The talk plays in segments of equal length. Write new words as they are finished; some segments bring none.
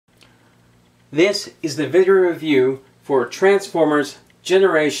This is the video review for Transformers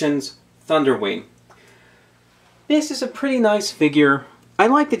Generations Thunderwing. This is a pretty nice figure. I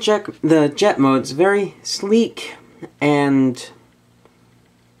like the jet mode. It's very sleek and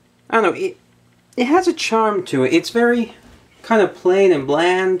I don't know, it has a charm to it. It's very kind of plain and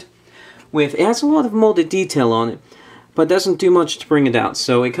bland. It has a lot of molded detail on it, but doesn't do much to bring it out.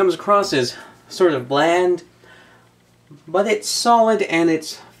 So it comes across as sort of bland, but it's solid and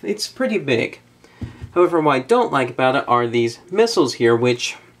it's pretty big. However, what I don't like about it are these missiles here,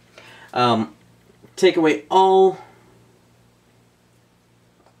 which take away all,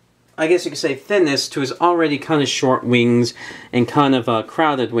 I guess you could say, thinness to his already kind of short wings and kind of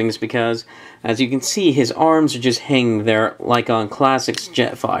crowded wings, because as you can see, his arms are just hanging there like on Classic's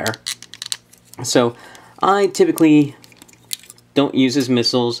Jetfire. So I typically don't use his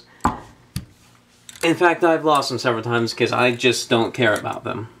missiles. In fact, I've lost them several times because I just don't care about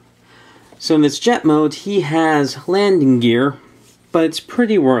them. So in this jet mode, he has landing gear, but it's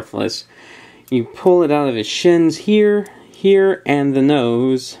pretty worthless. You pull it out of his shins here, here, and the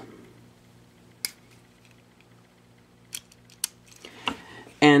nose.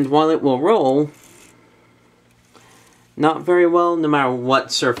 And while it will roll, not very well no matter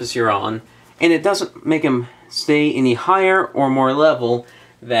what surface you're on. And it doesn't make him stay any higher or more level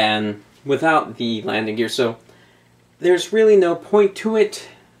than without the landing gear. So there's really no point to it,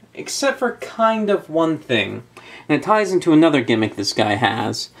 except for kind of one thing. And it ties into another gimmick this guy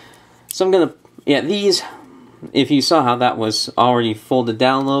has. So I'm gonna, yeah, these, if you saw how that was already folded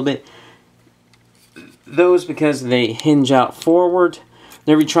down a little bit, those, because they hinge out forward,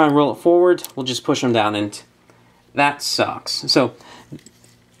 whenever you try and roll it forward, we'll just push them down, and that sucks. So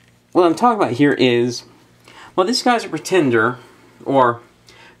what I'm talking about here is, well, this guy's a pretender, or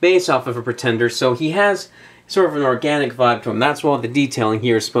based off of a pretender, so he has sort of an organic vibe to him. That's why the detailing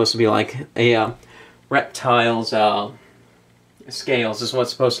here is supposed to be like a reptile's scales is what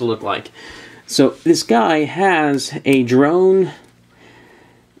it's supposed to look like. So this guy has a drone,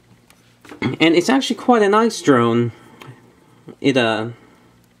 and it's actually quite a nice drone. It has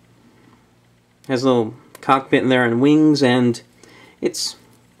a little cockpit in there and wings, and it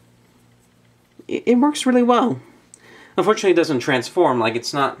works really well. Unfortunately, it doesn't transform. Like,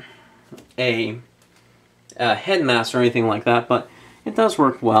 it's not a headmaster or anything like that, but it does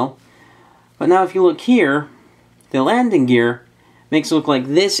work well. But now if you look here, the landing gear makes it look like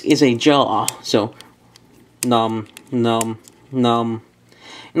this is a jaw. So, num, num, num.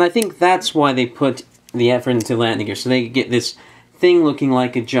 And I think that's why they put the effort into landing gear, so they could get this thing looking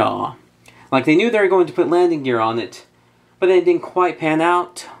like a jaw. Like, they knew they were going to put landing gear on it, but it didn't quite pan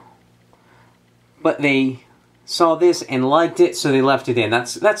out. But they saw this and liked it, so they left it in.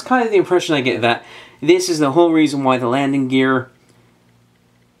 That's kind of the impression I get, that this is the whole reason why the landing gear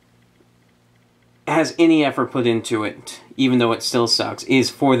has any effort put into it, even though it still sucks, is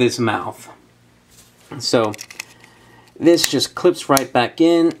for this mouth. So this just clips right back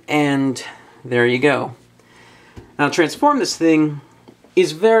in, and there you go. Now, transform this thing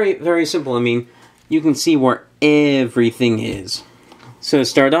is very, very simple. I mean, you can see where everything is. So to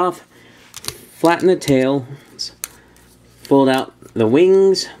start off, flatten the tail, fold out the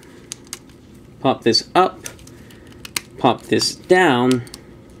wings, pop this up, pop this down,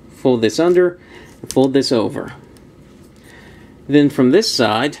 fold this under, and fold this over. Then from this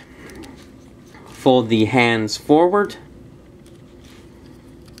side, fold the hands forward,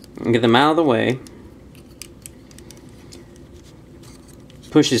 and get them out of the way.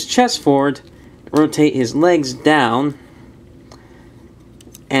 Push his chest forward, rotate his legs down,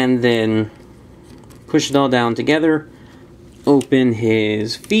 and then push it all down together. Open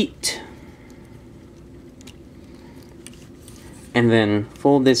his feet, and then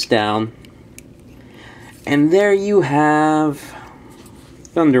fold this down, and there you have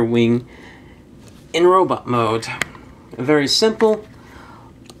Thunderwing in robot mode. A very simple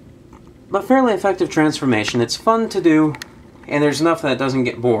but fairly effective transformation. It's fun to do, and there's enough that it doesn't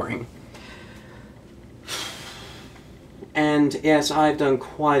get boring. And yes, I've done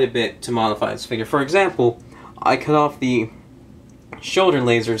quite a bit to modify this figure. For example, I cut off the shoulder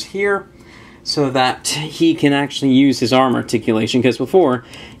lasers here so that he can actually use his arm articulation, because before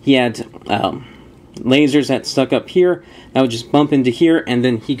he had lasers that stuck up here that would just bump into here, and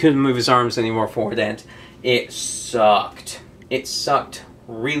then he couldn't move his arms anymore forward, and it sucked. It sucked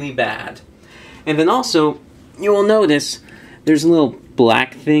really bad. And then also, you will notice there's a little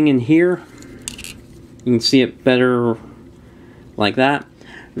black thing in here. You can see it better like that.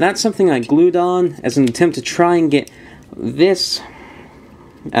 That's something I glued on as an attempt to try and get this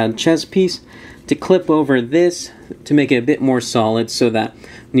chest piece to clip over this to make it a bit more solid so that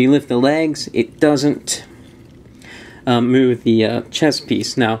when you lift the legs, it doesn't move the chest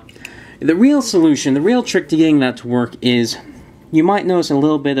piece. Now, the real solution, the real trick to getting that to work is, you might notice a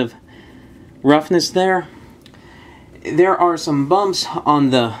little bit of roughness there. There are some bumps on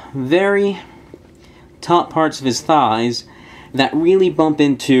the very top parts of his thighs that really bump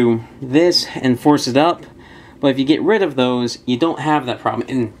into this and force it up. But if you get rid of those, you don't have that problem.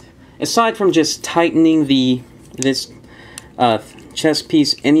 And aside from just tightening this chest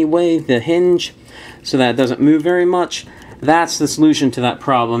piece anyway, the hinge, so that it doesn't move very much, that's the solution to that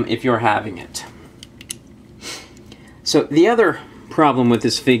problem if you're having it. So the other problem with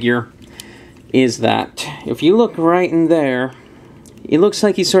this figure is that if you look right in there, it looks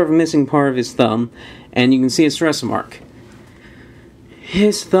like he's sort of missing part of his thumb, and you can see a stress mark.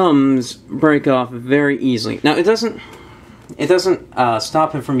 His thumbs break off very easily. Now, it doesn't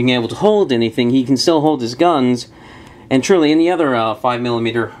stop him from being able to hold anything. He can still hold his guns, and truly any other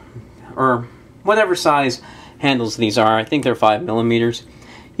 5mm or whatever size handles these are, I think they're 5mm.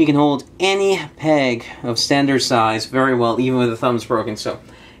 You can hold any peg of standard size very well, even with the thumbs broken. So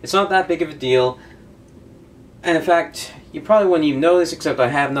it's not that big of a deal. And in fact, you probably wouldn't even know this, except I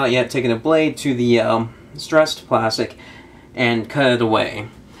have not yet taken a blade to the stressed plastic and cut it away.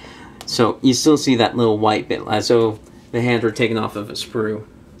 So you still see that little white bit, as though the hands were taken off of a sprue.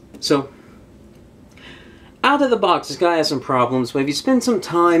 So, out of the box, this guy has some problems, but if you spend some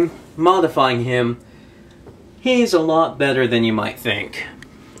time modifying him, he's a lot better than you might think.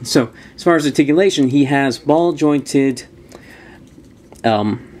 So, as far as articulation, he has ball-jointed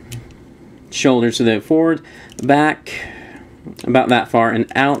shoulders, so that forward, back, about that far, and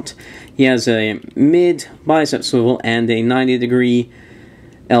out. He has a mid bicep swivel and a 90-degree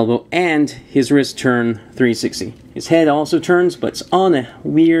elbow, and his wrist turn 360. His head also turns, but it's on a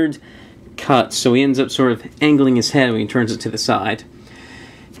weird cut, so he ends up sort of angling his head when he turns it to the side.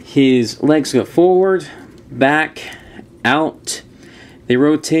 His legs go forward, back, out. They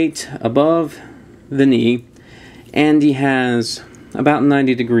rotate above the knee, and he has about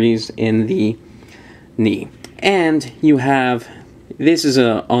 90 degrees in the knee. And you have, this is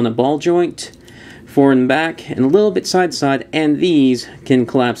on a ball joint, forward and back, and a little bit side to side, and these can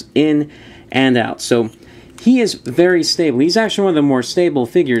collapse in and out. So he is very stable. He's actually one of the more stable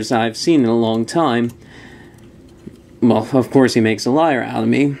figures I've seen in a long time. Well, of course he makes a liar out of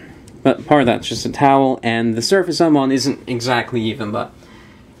me, but part of that's just a towel, and the surface I'm on isn't exactly even, but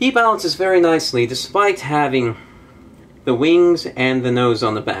he balances very nicely despite having the wings and the nose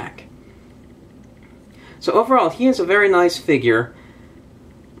on the back. So overall, he is a very nice figure,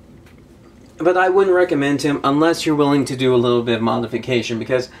 but I wouldn't recommend him unless you're willing to do a little bit of modification,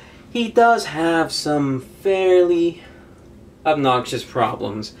 because he does have some fairly obnoxious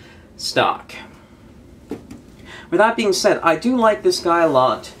problems stock. With that being said, I do like this guy a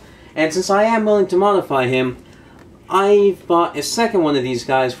lot, and since I am willing to modify him, I've bought a second one of these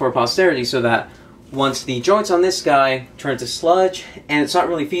guys for posterity, so that once the joints on this guy turn to sludge, and it's not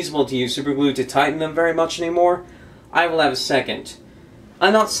really feasible to use super glue to tighten them very much anymore, I will have a second.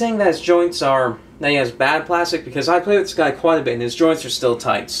 I'm not saying that his joints are, that he has bad plastic, because I play with this guy quite a bit and his joints are still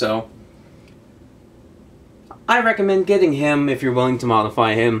tight, so I recommend getting him if you're willing to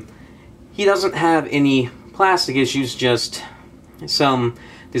modify him. He doesn't have any plastic issues, just some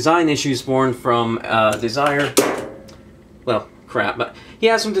design issues born from desire. Well, crap, but he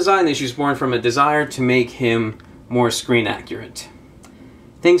has some design issues born from a desire to make him more screen accurate.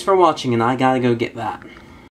 Thanks for watching, and I gotta go get that.